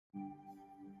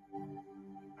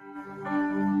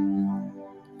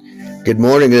Good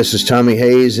morning. This is Tommy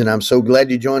Hayes, and I'm so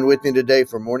glad you joined with me today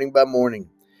for Morning by Morning,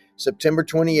 September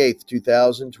 28th,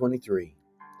 2023.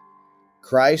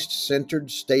 Christ-centered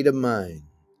state of mind,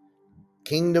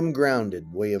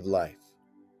 kingdom-grounded way of life.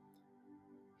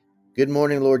 Good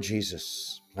morning, Lord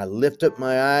Jesus. I lift up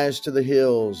my eyes to the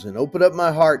hills and open up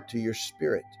my heart to your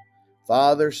Spirit,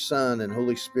 Father, Son, and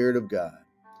Holy Spirit of God.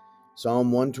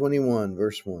 Psalm 121,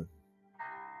 verse 1.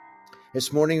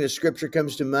 This morning, the scripture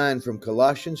comes to mind from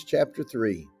Colossians chapter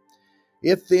 3.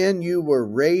 If then you were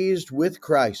raised with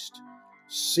Christ,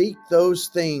 seek those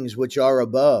things which are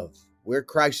above, where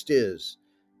Christ is,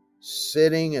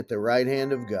 sitting at the right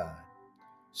hand of God.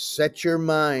 Set your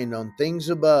mind on things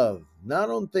above, not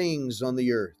on things on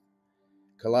the earth.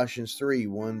 Colossians 3,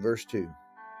 1 verse 2.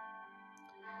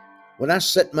 When I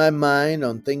set my mind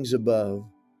on things above,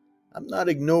 I'm not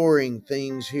ignoring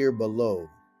things here below.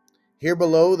 Here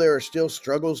below, there are still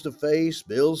struggles to face,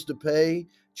 bills to pay,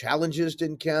 challenges to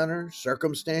encounter,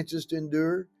 circumstances to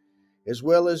endure, as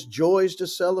well as joys to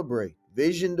celebrate,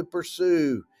 vision to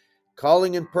pursue,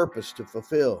 calling and purpose to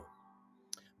fulfill.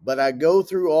 But I go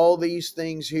through all these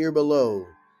things here below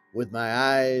with my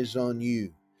eyes on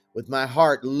you, with my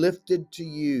heart lifted to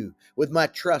you, with my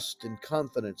trust and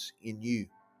confidence in you.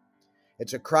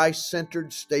 It's a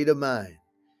Christ-centered state of mind.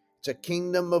 It's a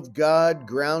kingdom of God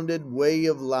grounded way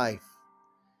of life.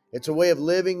 It's a way of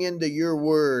living into your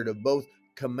word of both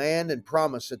command and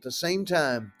promise at the same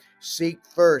time. Seek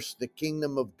first the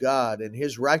kingdom of God and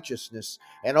his righteousness,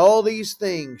 and all these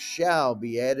things shall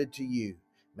be added to you.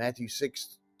 Matthew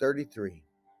 6:33.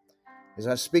 As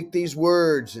I speak these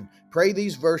words and pray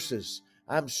these verses,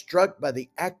 I'm struck by the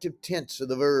active tense of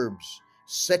the verbs.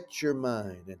 Set your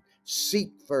mind and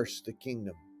seek first the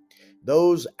kingdom.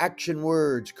 Those action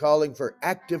words calling for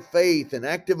active faith and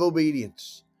active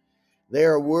obedience. They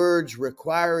are words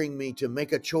requiring me to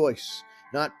make a choice,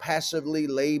 not passively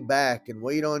lay back and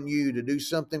wait on you to do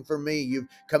something for me you've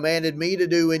commanded me to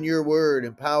do in your word,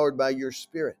 empowered by your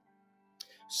Spirit.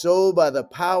 So, by the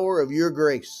power of your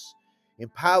grace,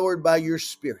 empowered by your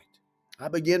Spirit, I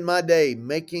begin my day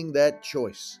making that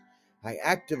choice. I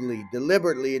actively,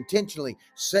 deliberately, intentionally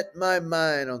set my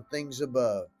mind on things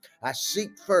above. I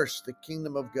seek first the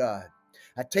kingdom of God.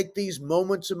 I take these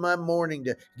moments of my morning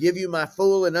to give you my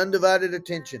full and undivided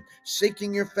attention,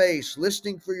 seeking your face,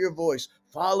 listening for your voice,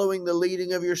 following the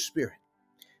leading of your Spirit.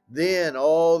 Then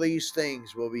all these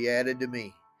things will be added to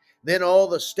me. Then all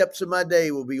the steps of my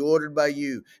day will be ordered by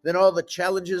you. Then all the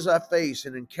challenges I face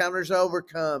and encounters I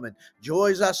overcome and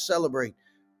joys I celebrate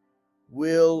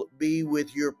will be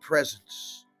with your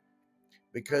presence,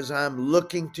 because I'm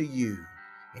looking to you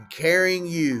and carrying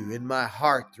you in my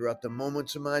heart throughout the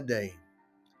moments of my day.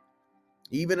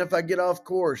 Even if I get off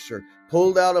course or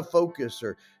pulled out of focus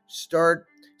or start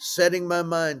setting my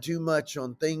mind too much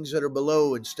on things that are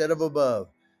below instead of above,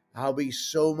 I'll be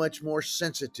so much more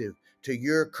sensitive to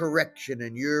your correction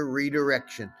and your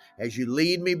redirection as you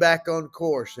lead me back on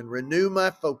course and renew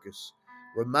my focus,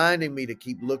 reminding me to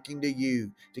keep looking to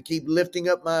you, to keep lifting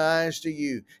up my eyes to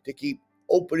you, to keep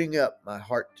opening up my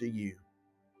heart to you.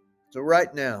 So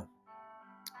right now,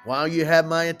 while you have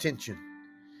my attention,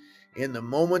 in the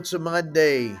moments of my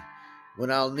day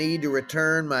when I'll need to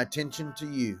return my attention to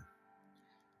you,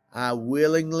 I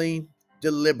willingly,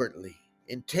 deliberately,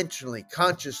 intentionally,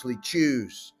 consciously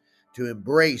choose to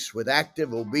embrace with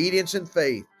active obedience and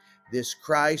faith this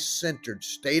Christ-centered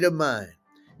state of mind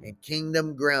and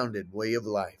kingdom-grounded way of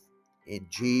life. In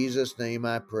Jesus' name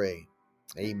I pray.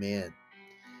 Amen.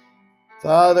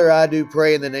 Father, I do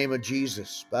pray in the name of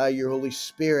Jesus, by your Holy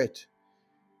Spirit,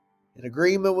 in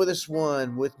agreement with this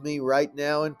one, with me right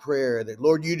now in prayer, that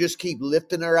Lord, you just keep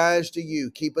lifting our eyes to you.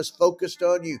 Keep us focused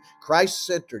on you,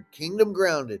 Christ-centered,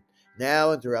 kingdom-grounded,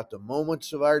 now and throughout the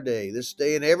moments of our day, this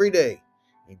day and every day.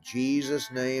 In Jesus'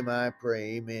 name I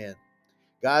pray, amen.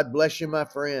 God bless you, my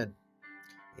friend,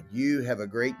 and you have a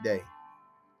great day.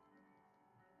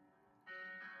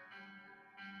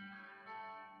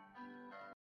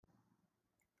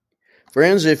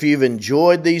 Friends, if you've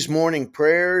enjoyed these morning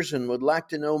prayers and would like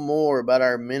to know more about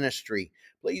our ministry,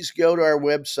 please go to our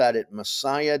website at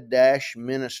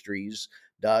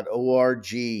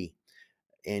messiah-ministries.org,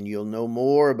 and you'll know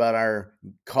more about our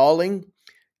calling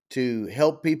to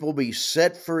help people be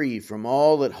set free from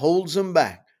all that holds them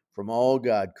back from all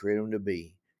God created them to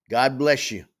be. God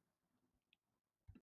bless you.